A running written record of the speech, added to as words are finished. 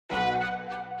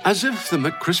As if the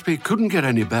McCrispy couldn't get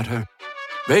any better,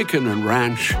 Bacon and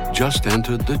Ranch just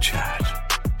entered the chat.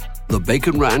 The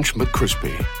Bacon Ranch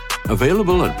McCrispy,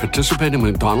 available at participating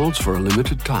McDonald's for a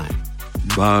limited time.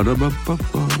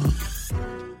 Ba-da-ba-ba-ba.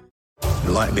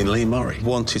 Like Lee Murray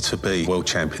wanted to be world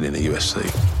champion in the UFC.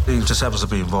 He just happens to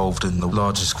be involved in the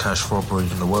largest cash robbery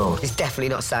in the world. He's definitely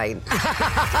not sane.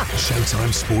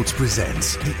 Showtime Sports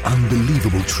presents the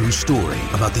unbelievable true story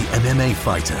about the MMA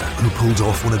fighter who pulled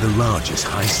off one of the largest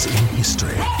heists in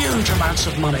history. Huge amounts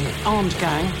of money, armed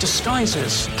gang,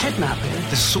 disguises, kidnapping.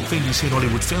 This is the sort of thing you see in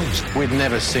Hollywood films. We've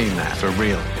never seen that for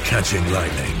real. Catching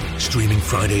Lightning, streaming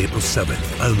Friday, April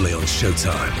 7th, only on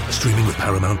Showtime, streaming with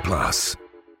Paramount Plus.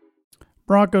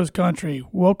 Broncos country,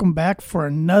 welcome back for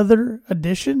another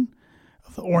edition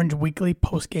of the Orange Weekly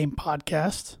postgame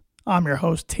podcast. I'm your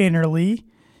host, Tanner Lee.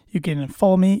 You can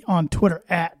follow me on Twitter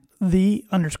at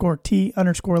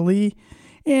 @the_T_Lee,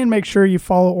 and make sure you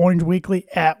follow Orange Weekly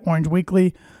at Orange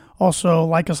Weekly. Also,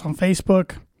 like us on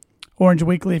Facebook, Orange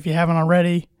Weekly, if you haven't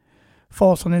already.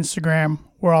 Follow us on Instagram.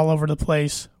 We're all over the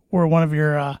place. We're one of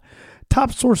your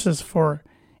top sources for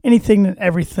anything and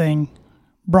everything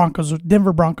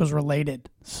Denver Broncos related.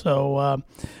 So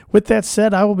with that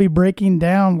said, I will be breaking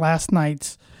down last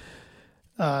night's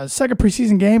second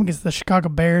preseason game against the Chicago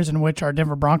Bears, in which our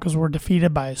Denver Broncos were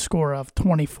defeated by a score of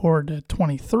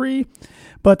 24-23.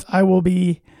 But I will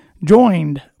be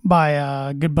joined by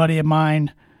a good buddy of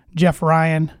mine, Jeff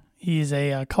Ryan. He's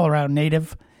a Colorado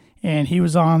native, and he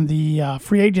was on the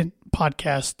free agent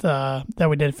podcast that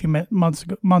we did a few months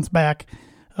back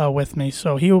with me.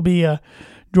 So he will be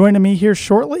joining me here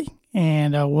shortly,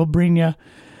 and we'll bring you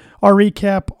our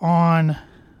recap on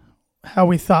how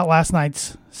we thought last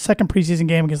night's second preseason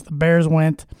game against the Bears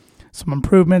went, some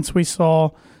improvements we saw,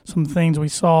 some things we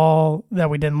saw that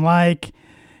we didn't like,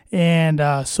 and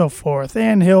so forth.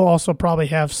 And he'll also probably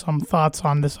have some thoughts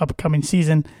on this upcoming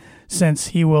season, since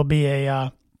he will be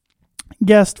a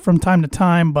guest from time to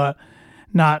time, but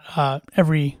not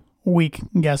every week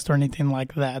guest or anything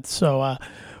like that. So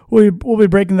we'll be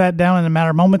breaking that down in a matter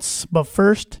of moments, but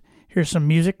first, here's some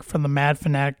music from the Mad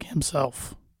Fanatic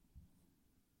himself.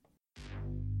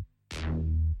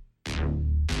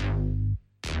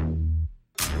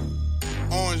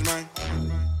 Orange, man.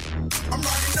 I'm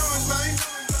rocking orange, man.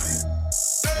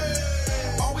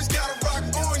 Hey, always gotta rock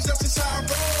orange, that's just how I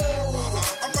roll.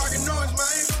 I'm rocking orange,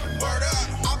 man. Word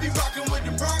up. I'll be rocking with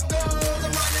the Broncos.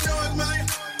 I'm rocking orange, man.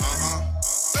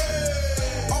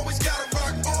 Hey, always gotta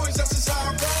rock orange, that's just how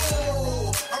I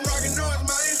roll. I'm rocking orange,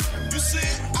 man. You see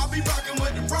it, I'll be rocking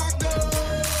with the Broncos.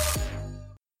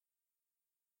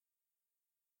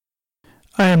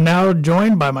 I am now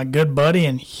joined by my good buddy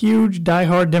and huge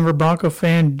diehard Denver Bronco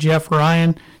fan, Jeff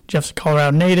Ryan. Jeff's a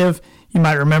Colorado native. You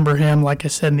might remember him, like I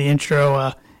said in the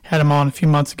intro, had him on a few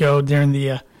months ago during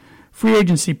the free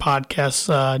agency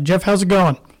podcast. Jeff, how's it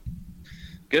going?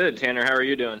 Good, Tanner. How are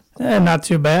you doing? Not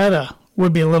too bad.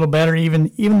 Would be a little better,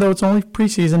 even though it's only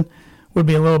preseason, would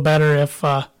be a little better if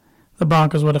the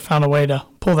Broncos would have found a way to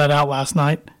pull that out last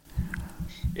night.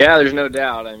 Yeah, there's no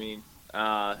doubt. I mean,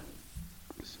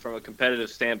 from a competitive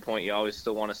standpoint, you always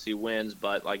still want to see wins,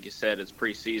 but like you said, it's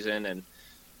preseason, and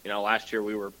last year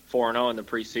we were 4-0 in the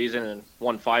preseason and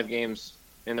won 5 games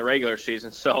in the regular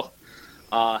season, so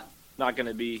not going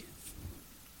to be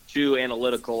too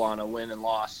analytical on a win and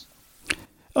loss.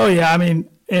 Oh yeah, I mean,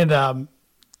 and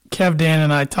Kev, Dan,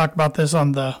 and I talked about this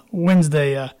on the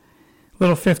Wednesday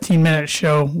little 15-minute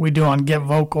show we do on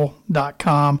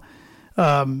GetVocal.com.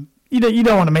 You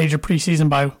don't want to measure preseason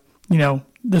by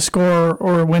the score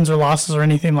or wins or losses or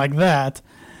anything like that.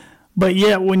 But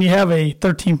yet, when you have a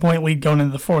 13-point lead going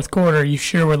into the fourth quarter, you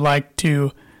sure would like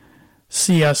to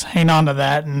see us hang on to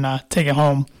that and take it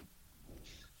home.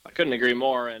 I couldn't agree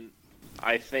more, and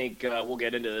I think we'll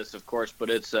get into this, of course,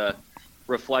 but it's a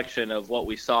reflection of what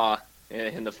we saw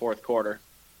in the fourth quarter.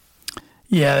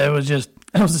 Yeah, it was just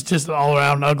an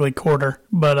all-around ugly quarter.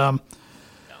 But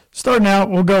starting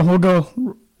out, we'll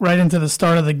go right into the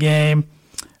start of the game.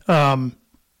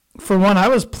 For one, I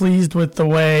was pleased with the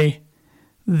way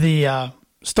the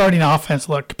starting offense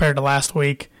looked compared to last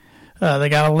week. They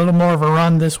got a little more of a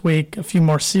run this week, a few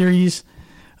more series.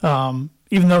 Even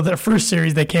though their first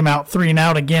series they came out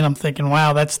 3-and-out again, I'm thinking,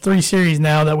 wow, that's 3 series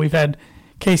now that we've had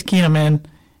Case Keenum in,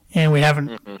 and we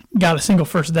haven't got a single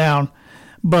first down.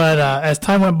 But as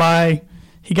time went by,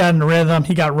 he got in the rhythm,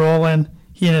 he got rolling.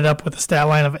 He ended up with a stat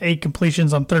line of 8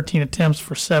 completions on 13 attempts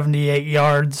for 78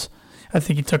 yards. I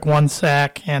think he took 1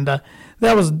 sack, and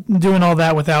that was doing all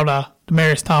that without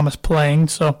Demaryius Thomas playing.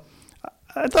 So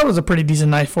I thought it was a pretty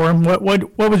decent night for him. What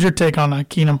was your take on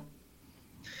Keenum?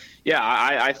 Yeah,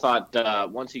 I thought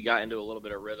once he got into a little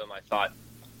bit of rhythm, I thought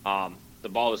The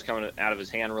ball was coming out of his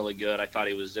hand really good. I thought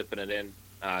he was zipping it in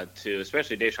to,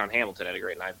 especially Deshaun Hamilton had a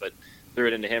great night, but threw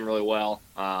it into him really well.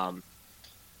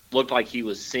 Looked like he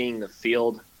was seeing the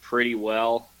field pretty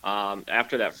well.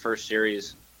 After that first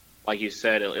series, like you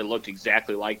said, it looked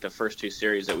exactly like the first two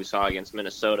series that we saw against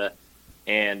Minnesota.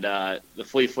 And the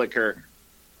flea flicker,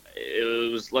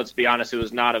 it was, let's be honest, it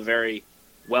was not a very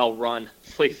well-run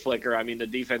flea flicker. I mean, the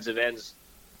defensive ends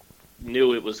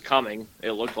knew it was coming,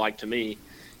 it looked like to me.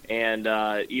 And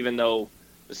even though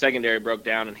the secondary broke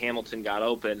down and Hamilton got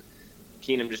open,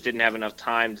 Keenum just didn't have enough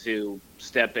time to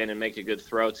step in and make a good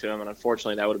throw to him. And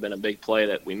unfortunately, that would have been a big play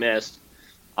that we missed.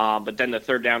 But then the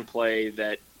third down play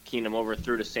that Keenum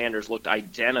overthrew to Sanders looked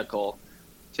identical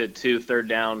to 2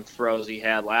 third-down throws he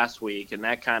had last week, and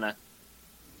that kind of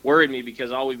worried me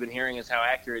because all we've been hearing is how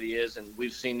accurate he is, and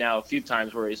we've seen now a few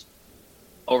times where he's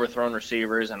overthrown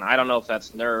receivers, and I don't know if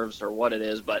that's nerves or what it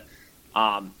is, but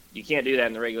you can't do that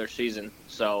in the regular season.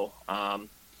 So,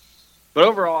 but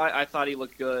overall, I thought he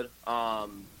looked good.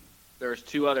 There's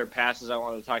 2 other passes I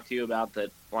wanted to talk to you about that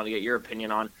I wanted to get your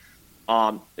opinion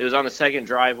on. It was on the second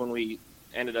drive when we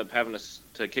ended up having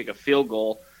to kick a field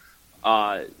goal.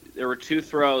 There were 2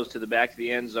 throws to the back of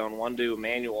the end zone, one to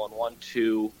Emmanuel and one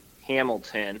to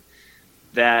Hamilton,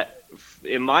 that,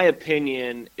 in my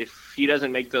opinion, if he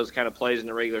doesn't make those kind of plays in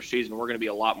the regular season, we're going to be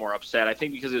a lot more upset. I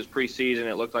think because it was preseason,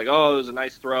 it looked like, oh, it was a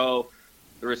nice throw.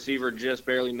 The receiver just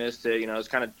barely missed it. It was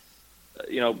kind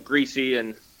of, Greasy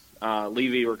and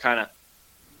Levy were kind of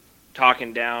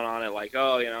talking down on it like,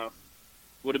 oh,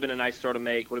 would have been a nice throw to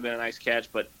make, would have been a nice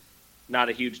catch, but not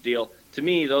a huge deal. To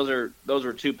me, those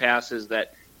were 2 passes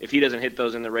that if he doesn't hit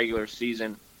those in the regular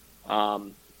season,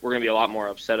 we're going to be a lot more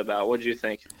upset about. What did you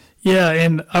think? Yeah,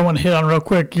 and I want to hit on real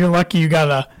quick. You're lucky you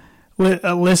got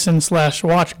a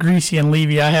listen/watch Greasy and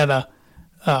Levy. I had to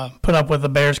put up with the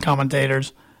Bears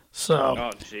commentators. So.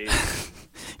 Oh, jeez.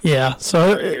 Yeah,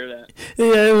 so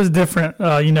it was different,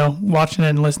 watching it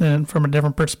and listening from a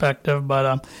different perspective.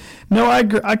 But no,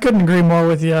 I couldn't agree more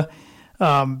with you.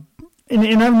 And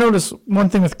I've noticed one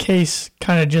thing with Case,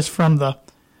 kind of just from the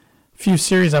few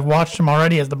series I've watched him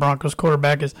already as the Broncos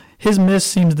quarterback, is his miss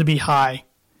seems to be high.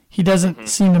 He doesn't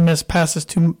seem to miss passes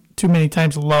too many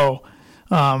times low.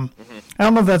 I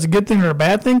don't know if that's a good thing or a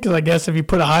bad thing, because I guess if you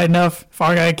put it high enough, if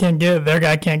our guy can't get it, their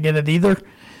guy can't get it either.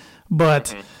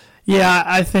 But, yeah,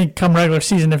 I think come regular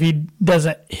season, if he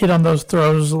doesn't hit on those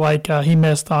throws like he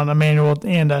missed on Emmanuel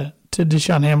and to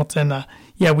Deshaun Hamilton,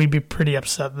 we'd be pretty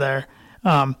upset there.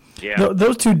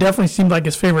 Those 2 definitely seemed like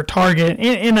his favorite target,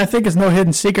 and I think it's no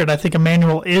hidden secret. I think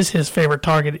Emmanuel is his favorite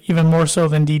target, even more so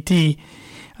than DT.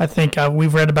 I think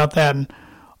we've read about that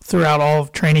throughout all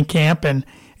of training camp, and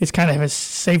it's kind of his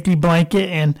safety blanket,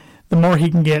 and the more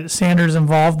he can get Sanders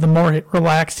involved, the more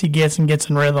relaxed he gets and gets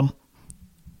in rhythm.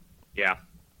 Yeah.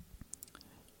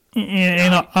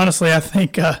 And honestly, I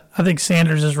think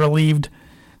Sanders is relieved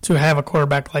to have a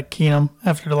quarterback like Keenum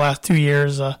after the last 2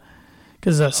 years,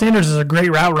 because Sanders is a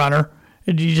great route runner.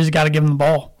 You just got to give him the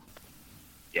ball.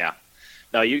 Yeah.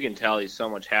 No, you can tell he's so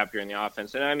much happier in the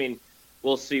offense. And, I mean,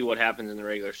 we'll see what happens in the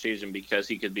regular season, because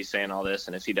he could be saying all this,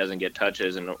 and if he doesn't get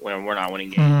touches and when we're not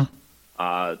winning games,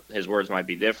 his words might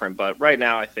be different. But right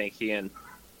now I think he and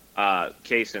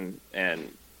Case and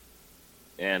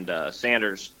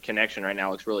Sanders' connection right now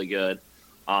looks really good.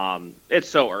 It's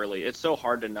so early. It's so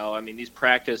hard to know. I mean,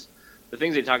 the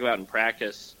things they talk about in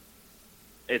practice,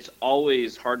 it's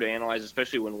always hard to analyze,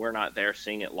 especially when we're not there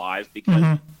seeing it live,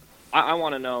 because I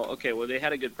want to know, okay, well, they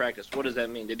had a good practice. What does that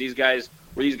mean? Were these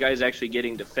guys actually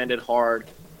getting defended hard?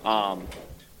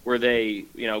 Were they,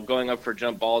 going up for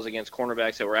jump balls against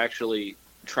cornerbacks that were actually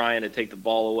trying to take the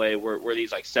ball away? Were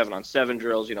these like 7-on-7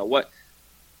 drills?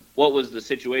 What was the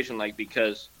situation like?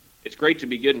 Because it's great to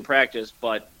be good in practice,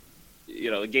 but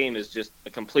the game is just a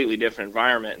completely different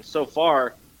environment. And so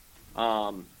far,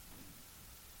 I'll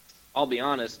be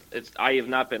honest, I have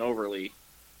not been overly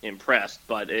impressed,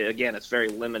 but again, it's very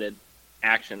limited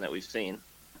action that we've seen.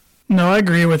 No, I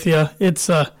agree with you. It's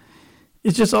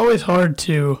just always hard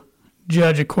to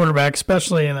judge a quarterback,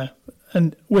 especially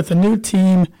with a new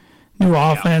team, new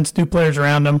offense, new players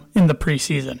around them in the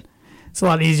preseason. It's a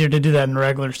lot easier to do that in the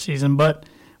regular season, but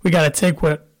we got to take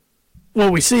what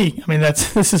we see. I mean,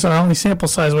 this is our only sample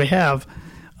size we have.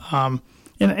 And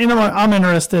I'm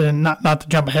interested in not to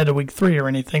jump ahead to week 3 or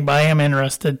anything, but I am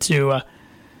interested to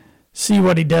see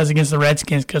what he does against the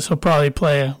Redskins, because he'll probably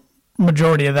play a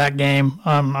majority of that game.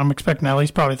 I'm expecting at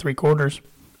least probably 3 quarters.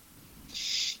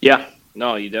 Yeah,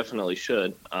 no, you definitely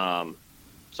should.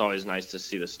 It's always nice to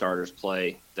see the starters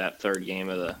play that 3rd game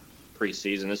of the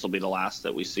preseason. This will be the last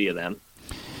that we see of them.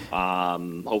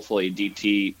 Hopefully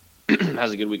DT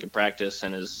has a good week of practice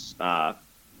and is, I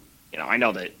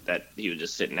know that he was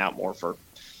just sitting out more for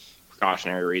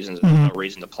precautionary reasons. There's no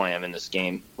reason to play him in this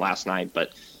game last night,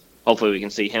 but hopefully we can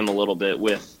see him a little bit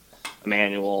with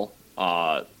Emmanuel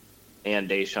and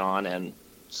Deshaun and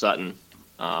Sutton.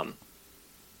 But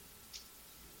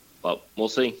we'll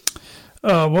see.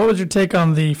 What was your take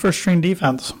on the first-string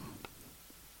defense?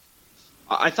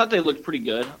 I thought they looked pretty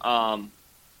good.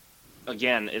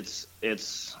 Again,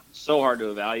 it's so hard to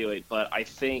evaluate, but I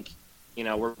think,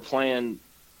 we're playing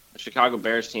the Chicago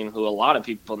Bears team who a lot of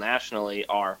people nationally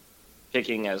are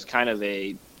picking as kind of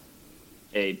a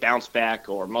bounce back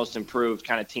or most improved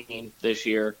kind of team this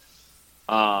year.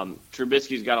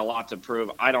 Trubisky's got a lot to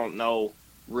prove. I don't know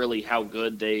really how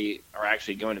good they are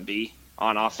actually going to be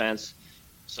on offense.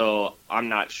 So I'm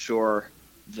not sure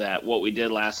that what we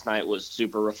did last night was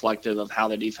super reflective of how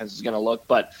the defense is going to look.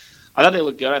 But I thought they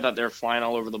looked good. I thought they were flying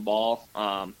all over the ball.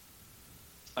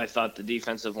 I thought the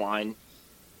defensive line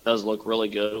does look really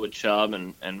good with Chubb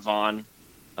and Vaughn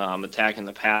attacking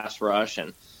the pass rush.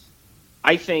 And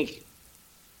I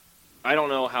don't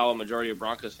know how a majority of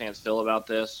Broncos fans feel about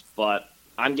this, but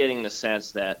I'm getting the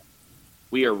sense that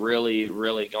we are really,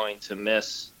 really going to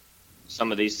miss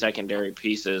some of these secondary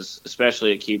pieces,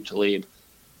 especially Aqib Talib,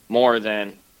 more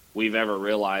than we've ever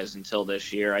realized until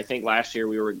this year. I think last year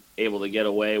we were able to get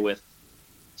away with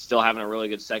still having a really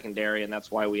good secondary, and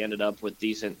that's why we ended up with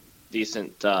decent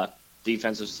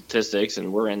defensive statistics,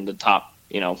 and we're in the top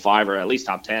 5 or at least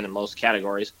top 10 in most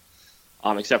categories,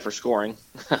 except for scoring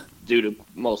due to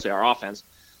mostly our offense.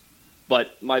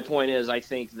 But my point is, I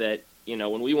think that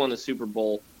when we won the Super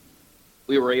Bowl,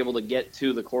 we were able to get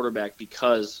to the quarterback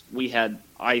because we had,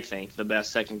 I think, the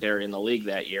best secondary in the league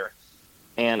that year.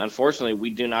 And unfortunately,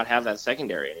 we do not have that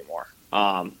secondary anymore.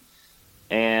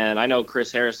 And I know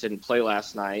Chris Harris didn't play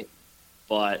last night,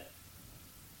 but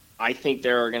I think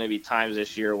there are going to be times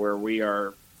this year where we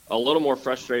are a little more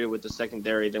frustrated with the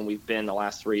secondary than we've been the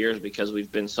last 3 years because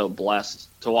we've been so blessed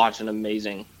to watch an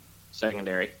amazing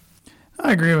secondary.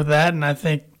 I agree with that, and I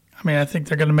think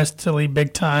they're going to miss Tilly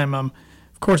big time. Of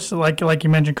course, like you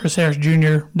mentioned, Chris Harris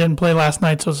Jr. didn't play last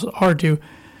night, so it's hard to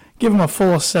give him a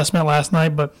full assessment last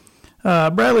night. But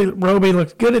Bradley Roby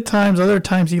looked good at times. Other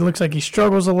times he looks like he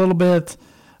struggles a little bit.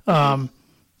 I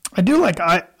do like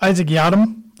Isaac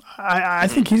Yiadom. I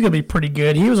think he's going to be pretty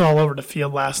good. He was all over the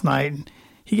field last night, and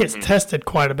he gets tested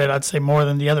quite a bit, I'd say, more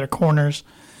than the other corners.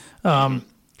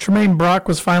 Tremaine Brock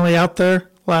was finally out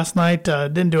there last night.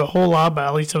 Didn't do a whole lot, but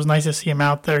at least it was nice to see him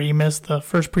out there. He missed the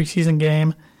first preseason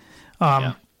game.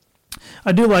 I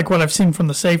do like what I've seen from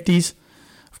the safeties.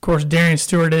 Of course, Darian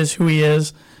Stewart is who he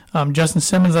is. Justin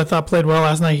Simmons, I thought, played well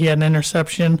last night. He had an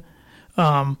interception.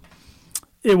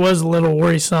 It was a little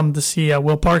worrisome to see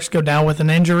Will Parks go down with an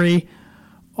injury,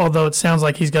 although it sounds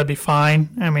like he's going to be fine.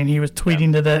 I mean, he was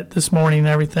tweeting to that this morning and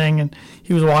everything, and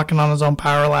he was walking on his own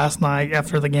power last night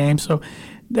after the game. So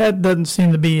that doesn't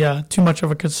seem to be too much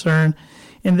of a concern.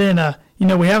 And then,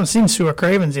 we haven't seen Sua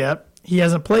Cravens yet. He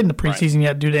hasn't played in the preseason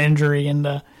yet due to injury,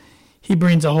 and he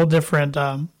brings a whole different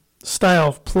style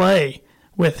of play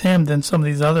with him than some of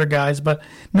these other guys. But,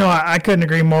 no, I couldn't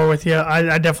agree more with you.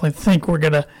 I definitely think we're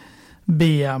going to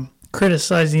be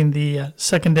criticizing the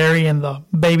secondary and the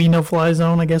baby no-fly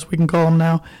zone, I guess we can call them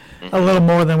now, a little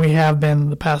more than we have been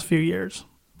the past few years.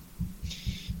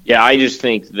 Yeah, I just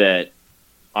think that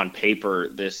on paper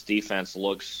this defense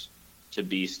looks to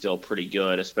be still pretty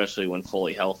good, especially when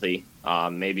fully healthy.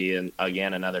 Maybe,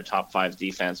 again, another top 5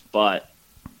 defense. But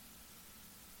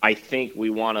I think we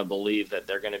want to believe that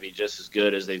they're going to be just as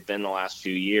good as they've been the last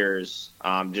few years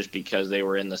just because they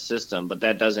were in the system. But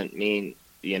that doesn't mean,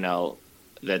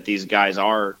 that these guys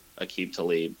are Aqib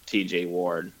Talib, TJ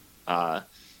Ward,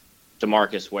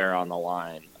 DeMarcus Ware on the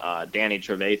line. Danny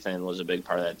Trevathan was a big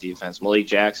part of that defense. Malik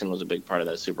Jackson was a big part of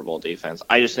that Super Bowl defense.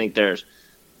 I just think there's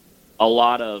a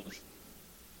lot of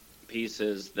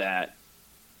pieces that,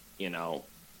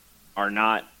 are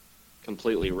not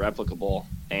completely replicable.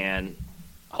 And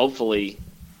hopefully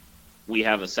we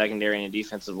have a secondary and a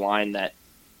defensive line that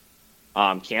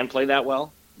can play that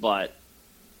well. But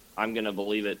I'm going to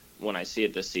believe it when I see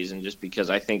it this season, just because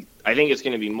I think it's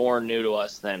going to be more new to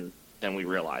us than we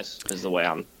realize, is the way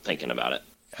I'm thinking about it.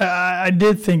 I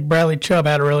did think Bradley Chubb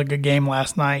had a really good game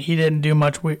last night. He didn't do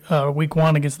much week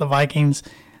 1 against the Vikings.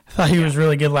 I thought he was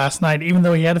really good last night, even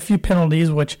though he had a few penalties,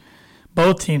 which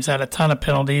both teams had a ton of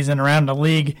penalties. And around the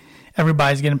league,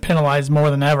 everybody's getting penalized more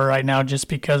than ever right now just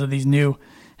because of these new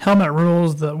helmet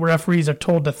rules. The referees are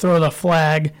told to throw the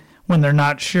flag when they're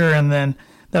not sure, and then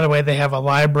that way they have a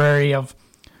library of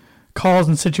calls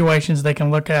and situations they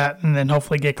can look at and then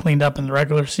hopefully get cleaned up in the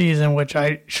regular season, which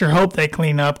I sure hope they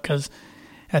clean up because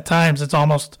at times it's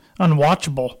almost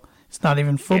unwatchable. It's not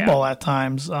even football at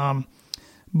times.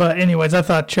 But anyways, I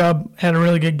thought Chubb had a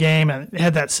really good game and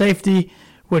had that safety,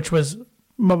 which was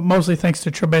mostly thanks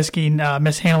to Trubisky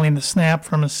mishandling the snap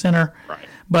from his center. Right.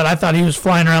 But I thought he was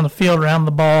flying around the field, around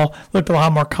the ball, looked a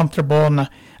lot more comfortable, and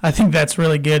I think that's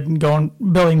really good and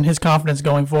building his confidence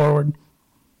going forward.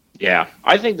 Yeah,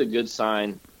 I think the good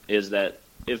sign is that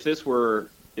if this were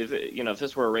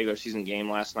a regular season game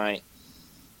last night,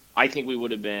 I think we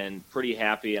would have been pretty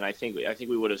happy, and I think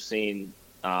we would have seen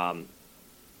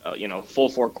full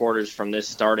 4 quarters from this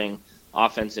starting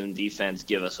offense and defense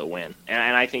give us a win.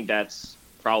 And I think that's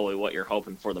probably what you're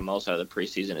hoping for the most out of the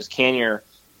preseason is, can your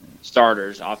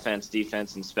starters, offense,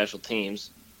 defense, and special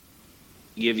teams,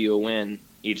 give you a win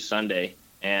each Sunday?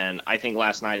 And I think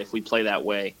last night, if we play that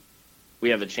way,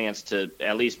 we have a chance to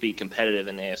at least be competitive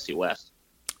in the AFC West.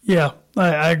 Yeah,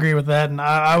 I agree with that. And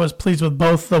I was pleased with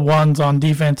both the ones on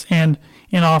defense and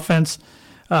in offense.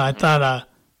 I thought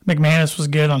McManus was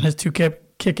good on his 2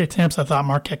 kick attempts. I thought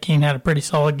Marquette King had a pretty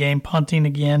solid game, punting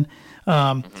again.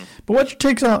 But what's your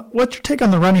take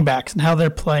on the running backs and how they're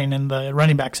playing in the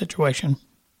running back situation?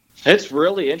 It's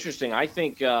really interesting. I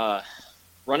think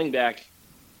running back,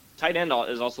 tight end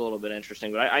is also a little bit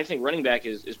interesting, but I think running back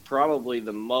is probably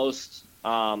the most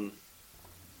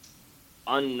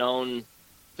unknown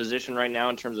position right now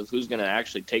in terms of who's going to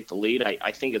actually take the lead.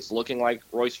 I think it's looking like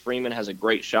Royce Freeman has a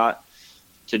great shot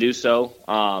to do so.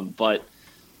 But,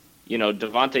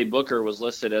 Devontae Booker was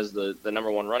listed as the number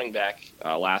 1 running back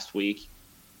last week.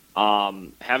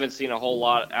 Haven't seen a whole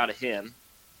lot out of him.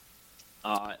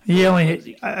 I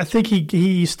think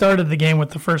he started the game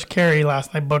with the first carry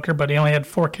last night, Booker, but he only had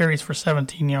 4 carries for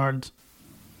 17 yards.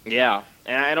 Yeah,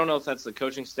 and I don't know if that's the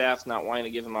coaching staff not wanting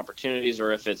to give him opportunities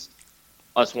or if it's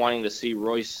us wanting to see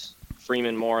Royce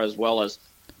Freeman more as well as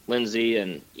Lindsey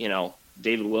and,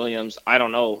 David Williams. I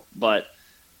don't know, but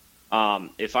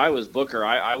if I was Booker,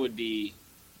 I would be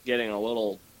getting a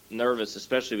little nervous,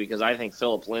 especially because I think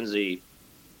Phillip Lindsay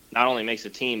not only makes a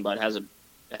team but has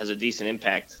a decent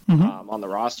impact on the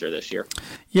roster this year.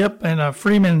 Yep, and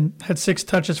Freeman had 6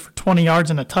 touches for 20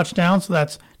 yards and a touchdown, so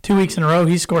that's 2 weeks in a row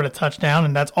he scored a touchdown,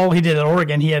 and that's all he did at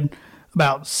Oregon. He had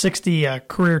about 60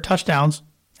 career touchdowns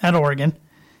at Oregon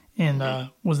and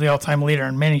was the all-time leader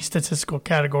in many statistical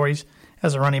categories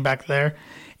as a running back there.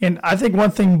 And I think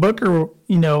one thing Booker,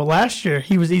 last year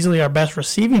he was easily our best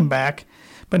receiving back,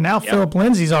 but now Phillip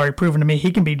Lindsay's already proven to me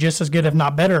he can be just as good, if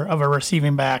not better, of a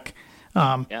receiving back.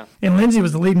 And Lindsey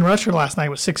was the leading rusher last night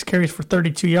with 6 carries for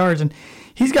 32 yards, and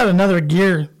he's got another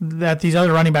gear that these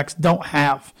other running backs don't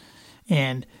have.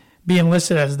 And being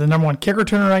listed as the number 1 kick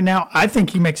returner right now, I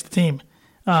think he makes the team.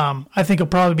 I think he'll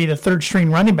probably be the 3rd-string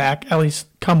running back, at least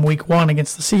come week 1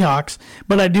 against the Seahawks,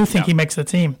 but I do think he makes the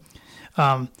team.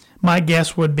 My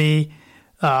guess would be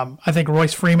I think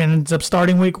Royce Freeman ends up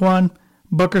starting week 1,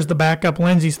 Booker's the backup,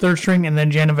 Lindsey's 3rd string, and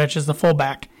then Janovich is the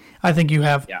fullback. I think you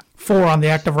have 4 on the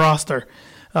active roster.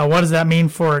 What does that mean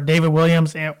for David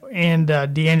Williams and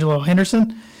D'Angelo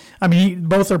Henderson? I mean,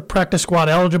 both are practice squad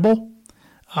eligible.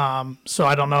 So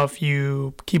I don't know if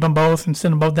you keep them both and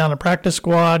send them both down to practice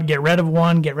squad, get rid of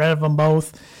one, get rid of them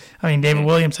both. I mean, David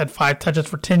Williams had 5 touches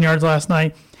for 10 yards last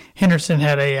night. Henderson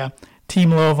had a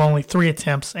team low of only 3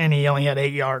 attempts, and he only had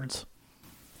 8 yards.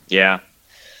 Yeah.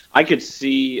 I could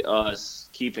see us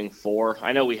keeping 4.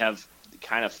 I know we have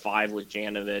kind of 5 with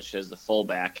Janovich as the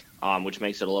fullback, which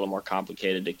makes it a little more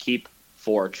complicated to keep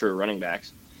 4 true running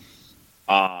backs.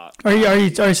 Are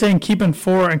you saying keeping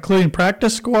 4 including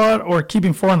practice squad or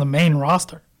keeping 4 on the main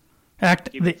roster?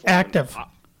 Active.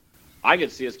 I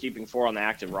could see us keeping 4 on the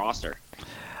active roster.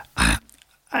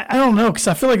 I don't know, because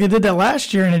I feel like they did that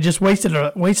last year and it just wasted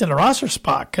a roster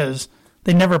spot because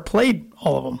they never played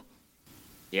all of them.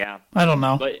 Yeah. I don't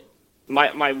know. But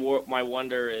my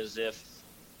wonder is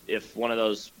if one of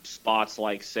those spots,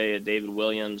 like say a David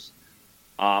Williams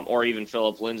or even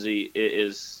Phillip Lindsay,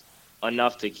 is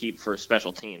enough to keep for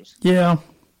special teams. Yeah.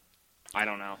 I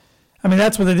don't know. I mean,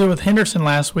 that's what they did with Henderson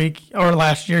last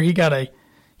year. He got a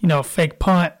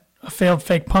failed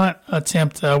fake punt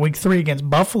attempt week 3 against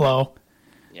Buffalo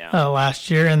last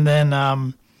year, and then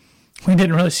we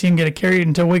didn't really see him get a carry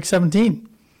until week 17.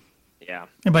 Yeah.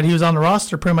 But he was on the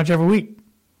roster pretty much every week.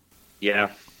 Yeah.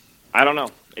 I don't know.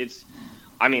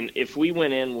 If we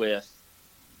went in with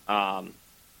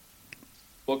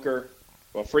Booker,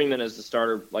 Freeman is the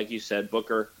starter, like you said,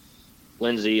 Booker,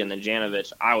 Lindsey, and then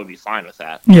Janovich, I would be fine with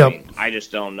that. Yep. I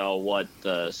just don't know what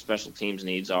the special teams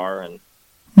needs are, and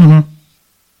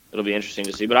it'll be interesting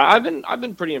to see. But I've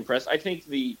been pretty impressed. I think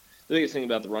the biggest thing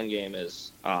about the run game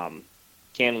is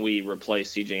can we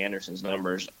replace C.J. Anderson's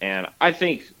numbers, and I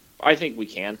think we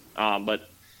can. But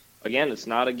again, it's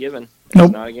not a given. Nope.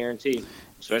 It's not a guarantee,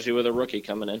 especially with a rookie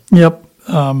coming in. Yep.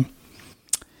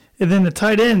 And then the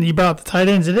tight end, you brought up the tight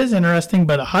ends. It is interesting,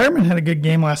 but Hireman had a good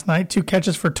game last night. 2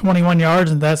 catches for 21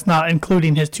 yards, and that's not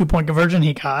including his 2-point conversion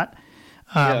he got.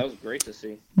 Yeah, that was great to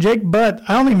see. Jake Butt,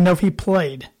 I don't even know if he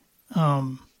played.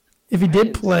 If he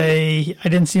did play, I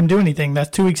didn't see him do anything.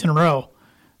 That's 2 weeks in a row.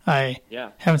 I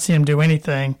haven't seen him do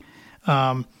anything.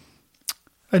 I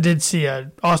did see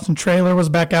Austin Traylor was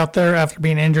back out there after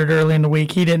being injured early in the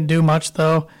week. He didn't do much,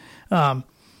 though. Matt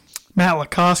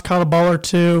Lacoste caught a ball or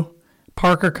two.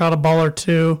 Parker caught a ball or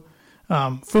two.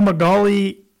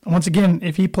 Fumagalli, once again,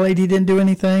 if he played, he didn't do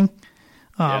anything.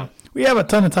 We have a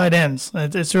ton of tight ends.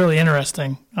 It's really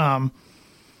interesting. At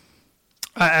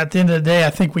the end of the day, I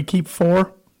think we keep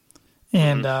 4.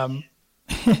 And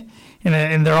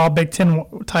and they're all Big Ten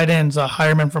tight ends.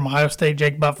 Hireman from Ohio State,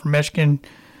 Jake Butt from Michigan,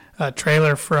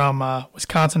 Traylor from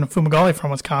Wisconsin, and Fumagalli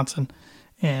from Wisconsin.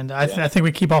 And I think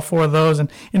we keep all 4 of those. And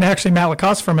actually Matt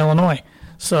Lacoste from Illinois.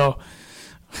 So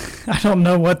I don't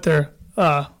know what their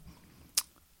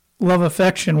love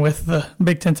affection with the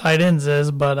Big Ten tight ends is,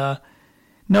 but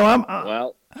no,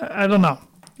 I don't know.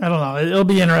 It'll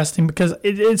be interesting because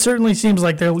it certainly seems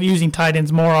like they're using tight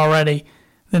ends more already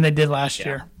than they did last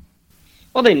year.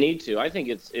 Well, they need to. I think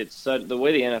it's the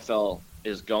way the NFL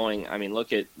is going. I mean,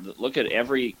 look at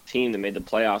every team that made the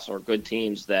playoffs or good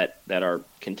teams that are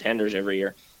contenders every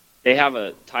year. They have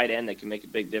a tight end that can make a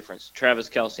big difference. Travis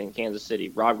Kelce in Kansas City,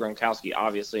 Rob Gronkowski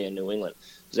obviously in New England,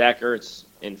 Zach Ertz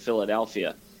in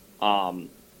Philadelphia,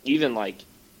 even like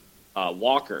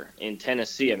Walker in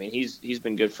Tennessee. I mean, he's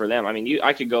been good for them. I mean,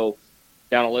 I could go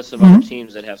down a list of other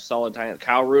teams that have solid tight ends.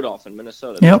 Kyle Rudolph in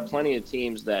Minnesota. There are plenty of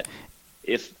teams that,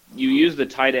 if you use the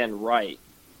tight end right,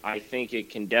 I think it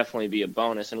can definitely be a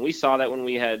bonus. And we saw that when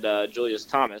we had Julius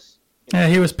Thomas. Yeah,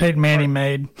 he was Peyton Manning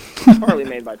made. Partly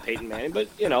made by Peyton Manning, but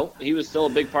he was still a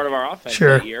big part of our offense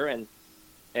that year. And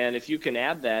if you can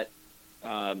add that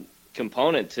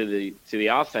component to the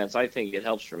offense, I think it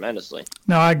helps tremendously.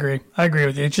 No, I agree. I agree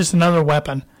with you. It's just another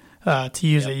weapon to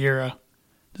use at your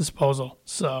disposal.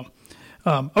 So,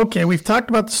 okay, we've talked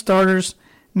about the starters.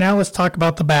 Now let's talk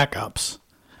about the backups.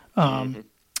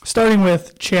 Starting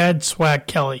with Chad Swag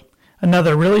Kelly.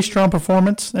 Another really strong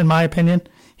performance, in my opinion.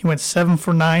 He went 7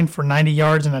 for 9 for 90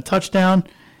 yards and a touchdown.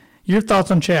 Your thoughts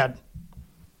on Chad?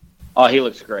 Oh, he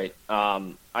looks great.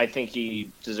 I think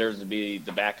he deserves to be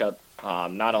the backup,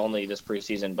 not only this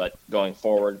preseason, but going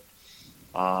forward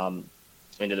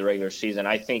into the regular season.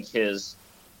 I think his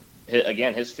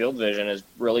field vision has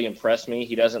really impressed me.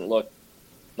 He doesn't look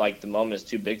like the moment is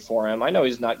too big for him. I know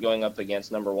he's not going up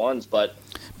against number ones, but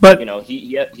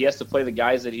he has to play the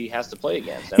guys that he has to play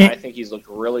against, and I think he's looked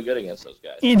really good against those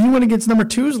guys. And he went against number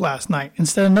 2s last night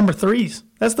instead of number 3s.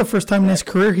 That's the first time in his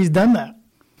career he's done that.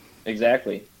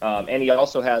 Exactly. And he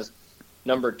also has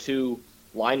number 2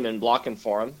 linemen blocking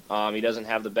for him. He doesn't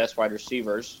have the best wide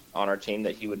receivers on our team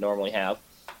that he would normally have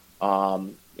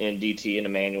in DT and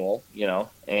Emmanuel,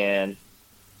 and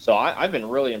so I've been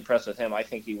really impressed with him. I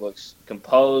think he looks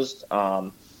composed.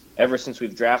 Ever since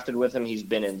we've drafted with him, he's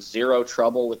been in zero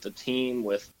trouble with the team.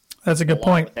 That's a good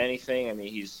point. With anything, I mean,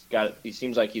 he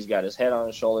seems like he's got his head on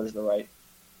his shoulders the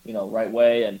right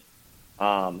way, and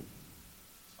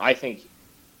I think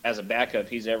as a backup,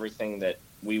 he's everything that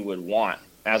we would want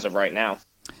as of right now.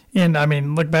 And I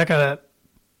mean, look back at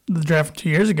the draft 2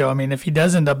 years ago. I mean, if he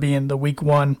does end up being the week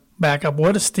 1 backup,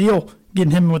 what a steal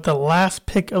getting him with the last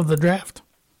pick of the draft.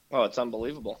 Oh, it's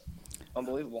unbelievable.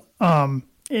 Unbelievable. And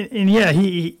yeah,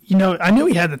 he I knew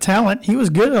he had the talent. He was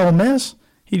good at Ole Miss.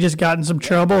 He just got in some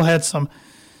trouble, had some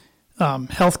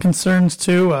health concerns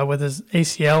too with his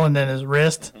ACL and then his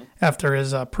wrist after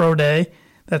his pro day.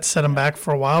 That set him back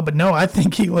for a while. But no, I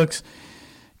think he looks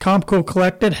calm, cool,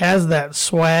 collected, has that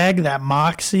swag, that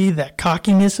moxie, that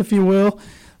cockiness, if you will,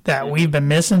 that we've been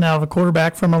missing out of a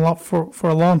quarterback for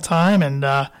a long time. And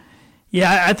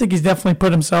I think he's definitely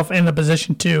put himself in a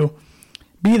position to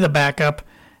be the backup.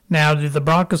 Now, do the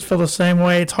Broncos feel the same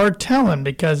way? It's hard telling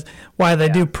because while they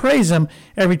do praise him,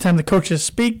 every time the coaches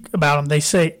speak about him, they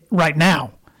say, right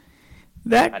now.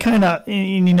 That kind of,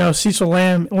 Cecil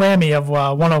Lammy of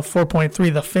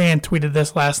 104.3 The Fan tweeted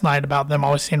this last night about them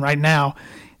always saying right now.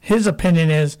 His opinion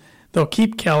is they'll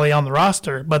keep Kelly on the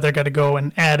roster, but they're going to go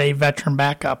and add a veteran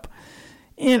backup.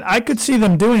 And I could see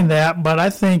them doing that, but I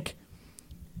think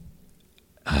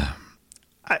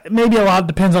maybe a lot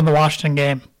depends on the Washington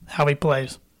game, how he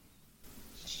plays.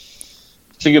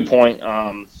 It's a good point.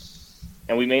 And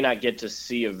we may not get to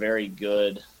see a very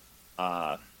good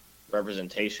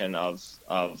representation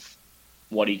of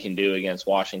what he can do against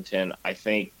Washington.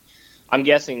 I'm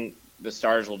guessing the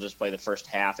starters will just play the first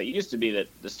half. It used to be that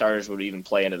the starters would even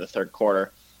play into the third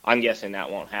quarter. I'm guessing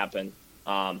that won't happen.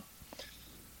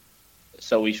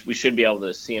 So we should be able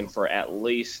to see him for at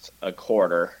least a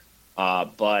quarter.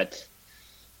 But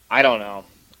I don't know.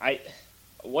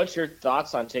 What's your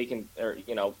thoughts on keeping 3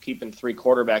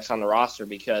 quarterbacks on the roster?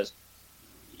 Because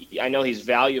I know he's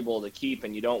valuable to keep,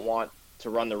 and you don't want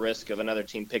to run the risk of another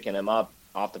team picking him up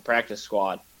off the practice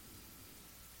squad.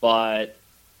 But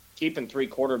keeping 3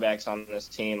 quarterbacks on this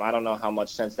team, I don't know how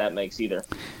much sense that makes either.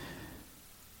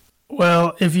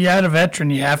 Well, if you add a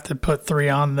veteran, you have to put 3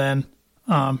 on then.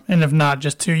 And if not,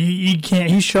 just 2. You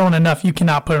can't. He's shown enough. You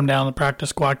cannot put him down on the practice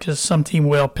squad because some team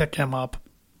will pick him up.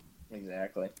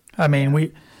 Exactly. I mean,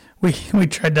 we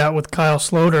tried that with Kyle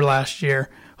Sloter last year,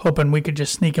 hoping we could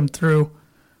just sneak him through,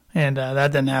 and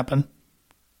that didn't happen.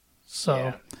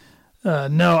 So,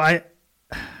 no, I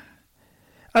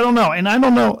don't know. And I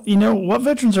don't know, what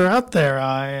veterans are out there.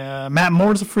 Matt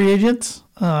Moore's a free agent.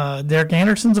 Derek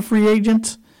Anderson's a free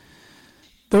agent.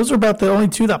 Those are about the only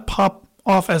 2 that pop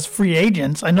off as free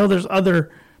agents. I know there's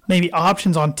other maybe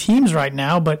options on teams right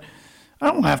now, but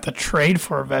I don't have to trade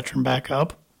for a veteran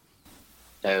backup.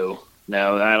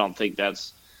 No, I don't think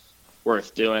that's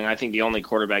worth doing. I think the only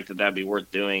quarterback that'd be worth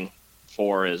doing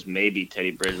for is maybe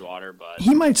Teddy Bridgewater, but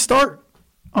he might start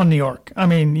on New York. I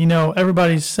mean,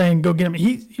 everybody's saying go get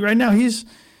him. Right now he's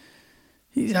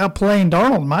outplaying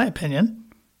Darnold, in my opinion.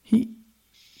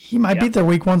 He might be their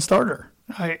week 1 starter.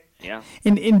 Yeah.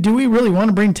 And do we really want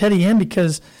to bring Teddy in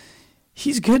because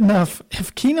he's good enough?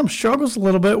 If Keenum struggles a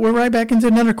little bit, we're right back into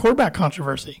another quarterback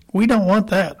controversy. We don't want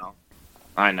that.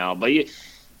 I know, but you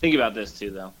think about this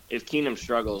too, though. If Keenum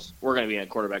struggles, we're going to be in a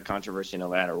quarterback controversy no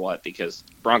matter what because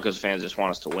Broncos fans just want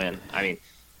us to win. I mean,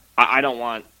 I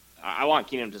want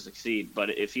Keenum to succeed, but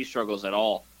if he struggles at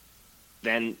all,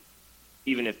 then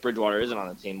even if Bridgewater isn't on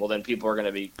the team, well, then people are going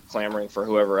to be clamoring for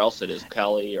whoever else it is,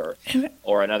 Kelly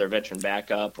or another veteran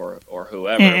backup or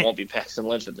whoever. It won't be Paxton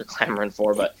Lynch that they're clamoring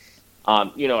for, but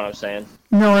you know what I'm saying.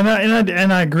 No, and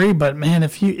I agree, but man,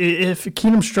 if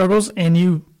Keenum struggles and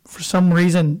you for some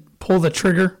reason pull the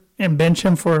trigger and bench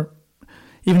him for,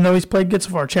 even though he's played good so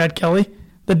far, Chad Kelly,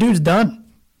 the dude's done.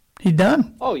 He's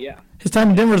done. Oh yeah. His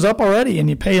time in Denver's up already, and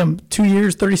you pay him 2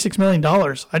 years, $36 million.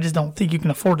 I just don't think you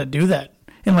can afford to do that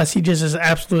unless he just is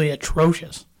absolutely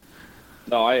atrocious.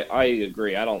 No, I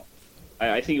agree. I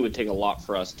think it would take a lot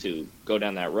for us to go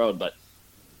down that road. But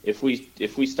if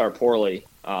we start poorly,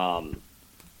 and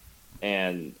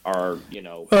are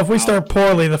well, if we start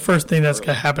poorly, the first thing that's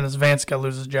going to happen is Vance going to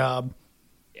lose his job.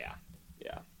 Yeah,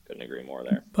 couldn't agree more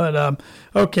there. But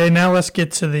okay, now let's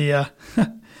get to the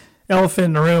elephant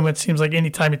in the room. It seems like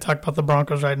any time you talk about the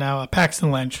Broncos right now,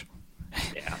 Paxton Lynch.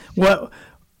 Yeah.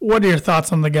 What are your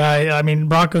thoughts on the guy? I mean,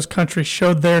 Broncos country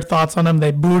showed their thoughts on him.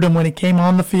 They booed him when he came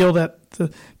on the field to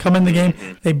come in the game.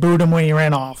 Mm-hmm. They booed him when he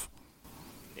ran off.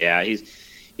 Yeah,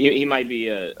 he might be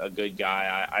a good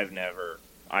guy. I've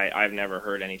never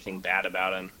heard anything bad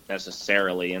about him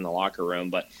necessarily in the locker room,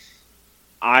 but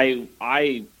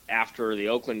I after the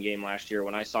Oakland game last year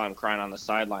when I saw him crying on the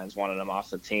sidelines, wanted him off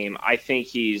the team. I think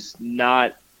he's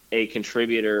not a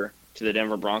contributor to the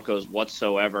Denver Broncos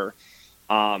whatsoever.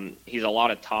 He's a lot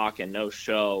of talk and no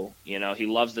show. He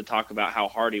loves to talk about how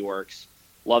hard he works,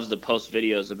 loves to post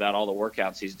videos about all the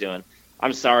workouts he's doing.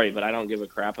 I'm sorry, but I don't give a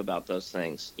crap about those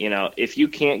things. If you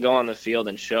can't go on the field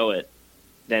and show it,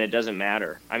 then it doesn't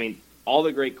matter. I mean, all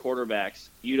the great quarterbacks,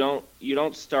 you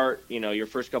don't start, your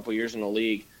first couple years in the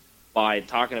league by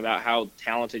talking about how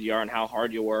talented you are and how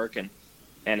hard you work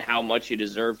and how much you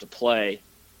deserve to play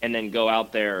and then go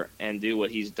out there and do what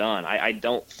he's done. I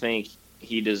don't think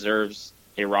he deserves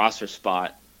a roster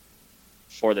spot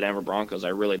for the Denver Broncos. I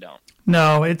really don't.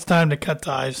 No, it's time to cut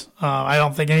ties. I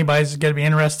don't think anybody's going to be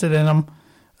interested in him.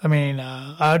 I mean,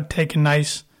 I'd take a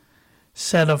nice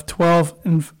set of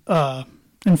 12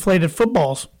 inflated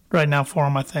footballs right now for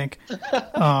him, I think.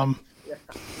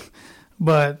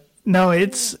 But no,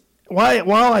 it's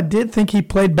while I did think he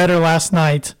played better last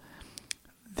night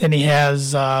than he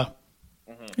has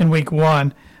in week 1. I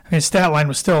mean, his stat line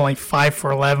was still only 5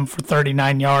 for 11 for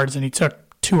 39 yards, and he took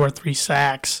 2 or 3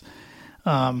 sacks.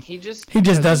 He just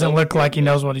doesn't look like he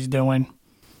knows what he's doing.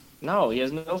 No, he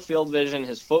has no field vision.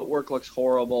 His footwork looks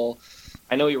horrible.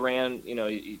 I know he ran,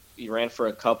 he ran for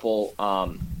a couple,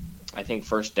 I think,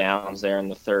 first downs there in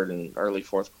the third and early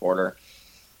fourth quarter.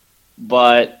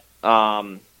 But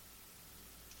I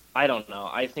don't know.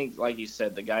 I think, like you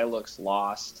said, the guy looks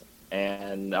lost,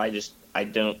 and I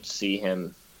don't see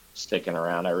him sticking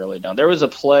around. I really don't. There was a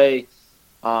play,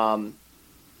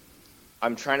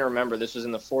 I'm trying to remember. This was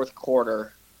in the fourth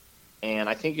quarter, and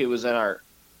I think it was in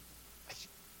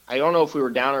I I don't know if we were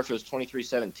down or if it was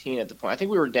 23-17 at the point. I think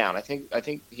we were down. I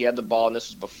think he had the ball, and this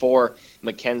was before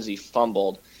McKenzie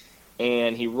fumbled.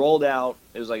 And he rolled out.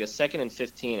 It was like a 2nd and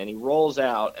 15, and he rolls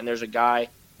out, and there's a guy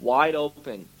wide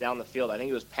open down the field. I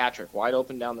think it was Patrick, wide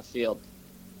open down the field.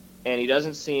 And he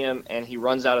doesn't see him, and he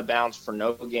runs out of bounds for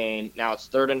no gain. Now it's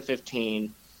 3rd and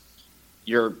 15.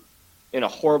 You're in a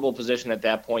horrible position at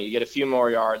that point. You get a few more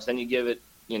yards, then you give it,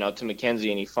 to McKenzie,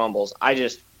 and he fumbles.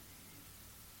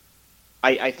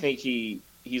 I think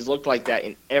he's looked like that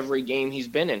in every game he's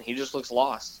been in. He just looks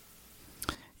lost.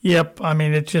 Yep, I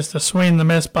mean, it's just a swing and the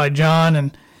miss by John,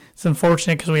 and it's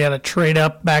unfortunate because we had to trade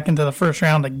up back into the first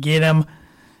round to get him.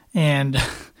 And,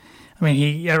 I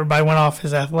mean, everybody went off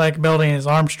his athletic ability and his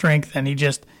arm strength, and he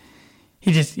just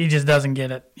doesn't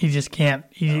get it. He just can't.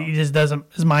 He just doesn't.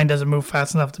 His mind doesn't move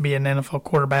fast enough to be an NFL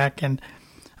quarterback. And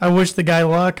I wish the guy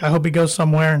luck. I hope he goes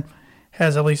somewhere and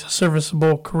has at least a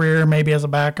serviceable career, maybe as a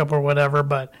backup or whatever.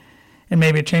 And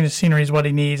maybe a change of scenery is what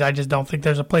he needs. I just don't think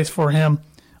there's a place for him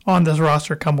on this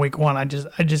roster come week 1. I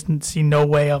just see no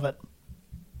way of it.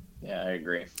 Yeah, I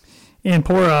agree. And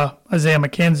poor Isaiah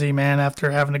McKenzie, man,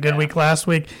 after having a good week last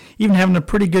week, even having a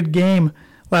pretty good game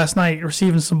last night,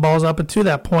 receiving some balls up to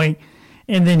that point,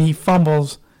 and then he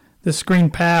fumbles the screen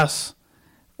pass.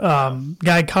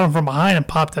 Guy caught him from behind and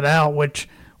popped it out, which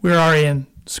we were already in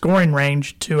scoring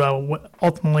range to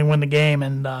ultimately win the game,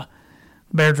 and the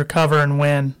Bears recover and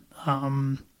win.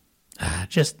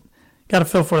 Just got to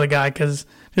feel for the guy, because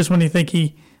just when you think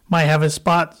he might have his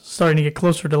spot starting to get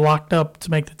closer to locked up to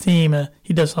make the team,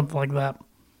 he does something like that.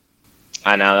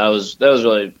 I know, that was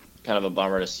really kind of a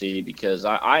bummer to see, because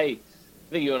I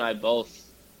think you and I both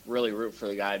really root for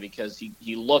the guy, because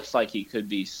he looks like he could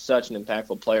be such an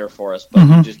impactful player for us, but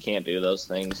he just can't do those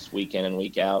things week in and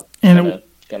week out. And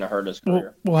it's going to hurt his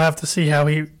career. We'll have to see how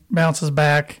he bounces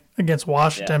back against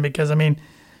Washington, because, I mean,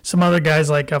 some other guys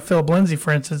like Philip Lindsay,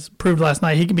 for instance, proved last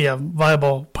night he can be a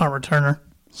viable punt returner.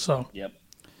 So, yep.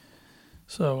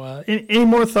 So, any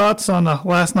more thoughts on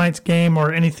last night's game,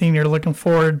 or anything you're looking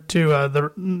forward to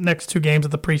the next 2 games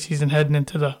of the preseason heading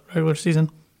into the regular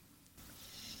season?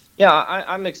 Yeah,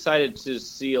 I'm excited to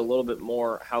see a little bit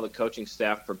more how the coaching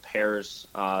staff prepares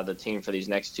the team for these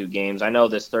next 2 games. I know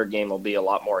this 3rd game will be a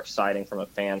lot more exciting from a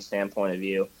fan standpoint of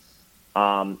view.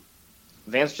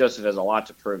 Vance Joseph has a lot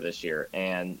to prove this year,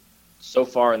 and so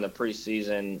far in the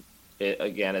preseason,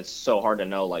 it's so hard to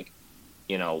know,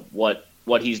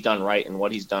 what he's done right and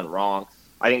what he's done wrong.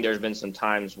 I think there's been some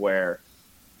times where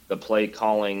the play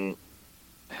calling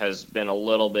has been a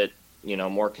little bit,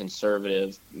 more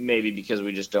conservative, maybe because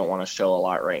we just don't want to show a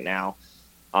lot right now.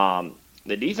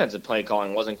 The defensive play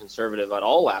calling wasn't conservative at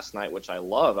all last night, which I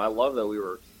love. I love that we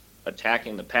were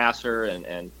attacking the passer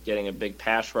and getting a big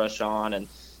pass rush on,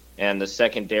 and the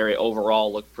secondary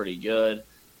overall looked pretty good.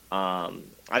 I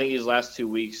think these last 2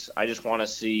 weeks, I just want to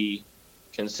see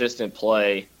consistent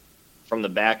play from the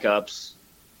backups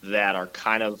that are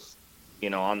kind of,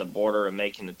 on the border of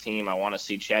making the team. I want to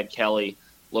see Chad Kelly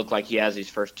look like he has these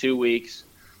first 2 weeks.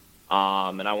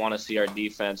 And I want to see our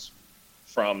defense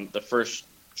from the first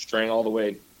string all the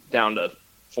way down to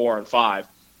 4 and 5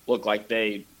 look like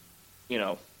they,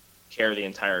 carry the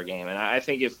entire game. And I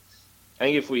think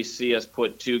if we see us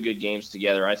put 2 good games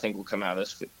together, I think we'll come out of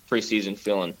this preseason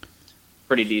feeling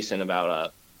pretty decent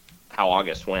about how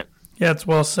August went. Yeah, it's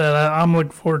well said. I'm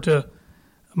looking forward to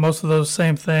most of those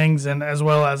same things, and as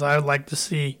well as I would like to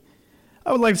see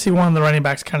one of the running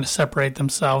backs kind of separate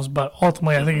themselves, but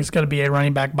ultimately I think it's going to be a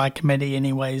running back by committee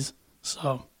anyways.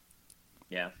 So,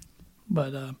 yeah.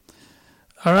 But,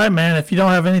 all right, man, if you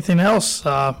don't have anything else,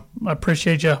 I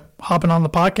appreciate you hopping on the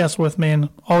podcast with me, and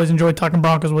always enjoy talking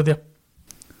Broncos with you.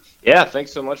 Yeah,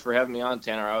 thanks so much for having me on,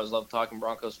 Tanner. I always love talking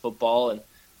Broncos football, and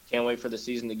can't wait for the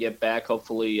season to get back.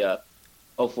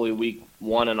 Hopefully week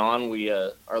 1 and on we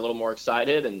are a little more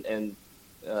excited and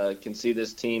can see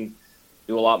this team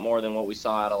do a lot more than what we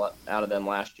saw out of them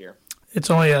last year. It's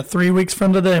only 3 weeks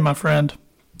from today, my friend.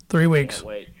 3 weeks. Can't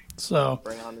wait. So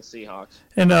bring on the Seahawks.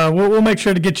 And we'll make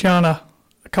sure to get you on a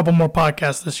couple more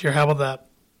podcasts this year. How about that?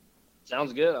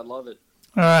 Sounds good. I love it.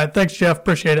 All right. Thanks, Jeff.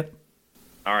 Appreciate it.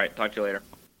 All right. Talk to you later.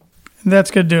 And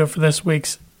that's going to do it for this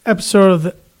week's episode of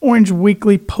the Orange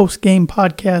Weekly Post-Game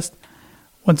Podcast.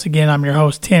 Once again, I'm your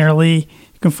host, Tanner Lee.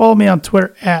 You can follow me on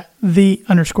Twitter at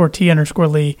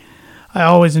 @the_T_Lee. I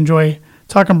always enjoy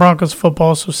talking Broncos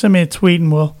football, so send me a tweet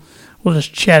and we'll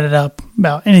just chat it up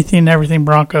about anything and everything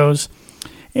Broncos.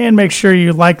 And make sure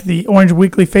you like the Orange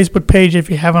Weekly Facebook page if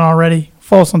you haven't already.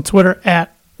 Follow us on Twitter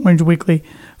at Orange Weekly.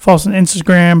 Follow us on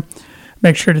Instagram.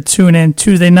 Make sure to tune in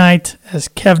Tuesday night as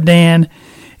Kev Dan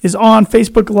is on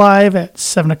Facebook Live at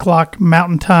 7 o'clock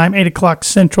Mountain Time, 8 o'clock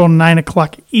Central, 9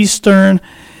 o'clock Eastern.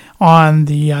 On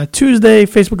the Tuesday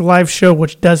Facebook Live show,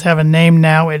 which does have a name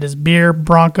now, it is Beer,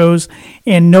 Broncos,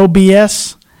 and No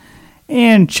BS.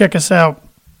 And check us out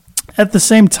at the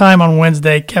same time on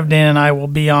Wednesday. Kev, Dan, and I will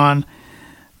be on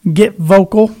Get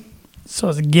Vocal. So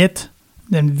it's Get,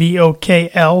 then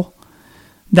VOKL.com.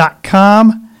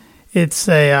 It's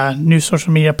a new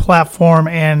social media platform,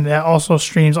 and that also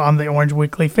streams on the Orange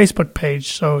Weekly Facebook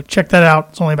page. So check that out.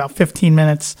 It's only about 15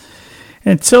 minutes.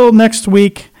 Until next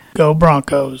week, go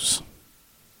Broncos.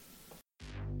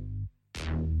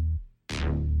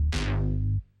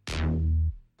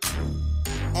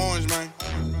 Orange, man.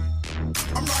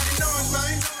 I'm rocking orange,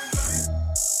 man.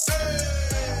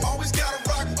 Hey, always gotta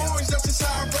rock orange, that's just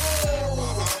how I roll.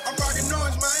 I'm rocking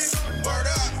orange, man. Word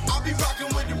up, I'll be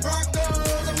rocking with the Broncos.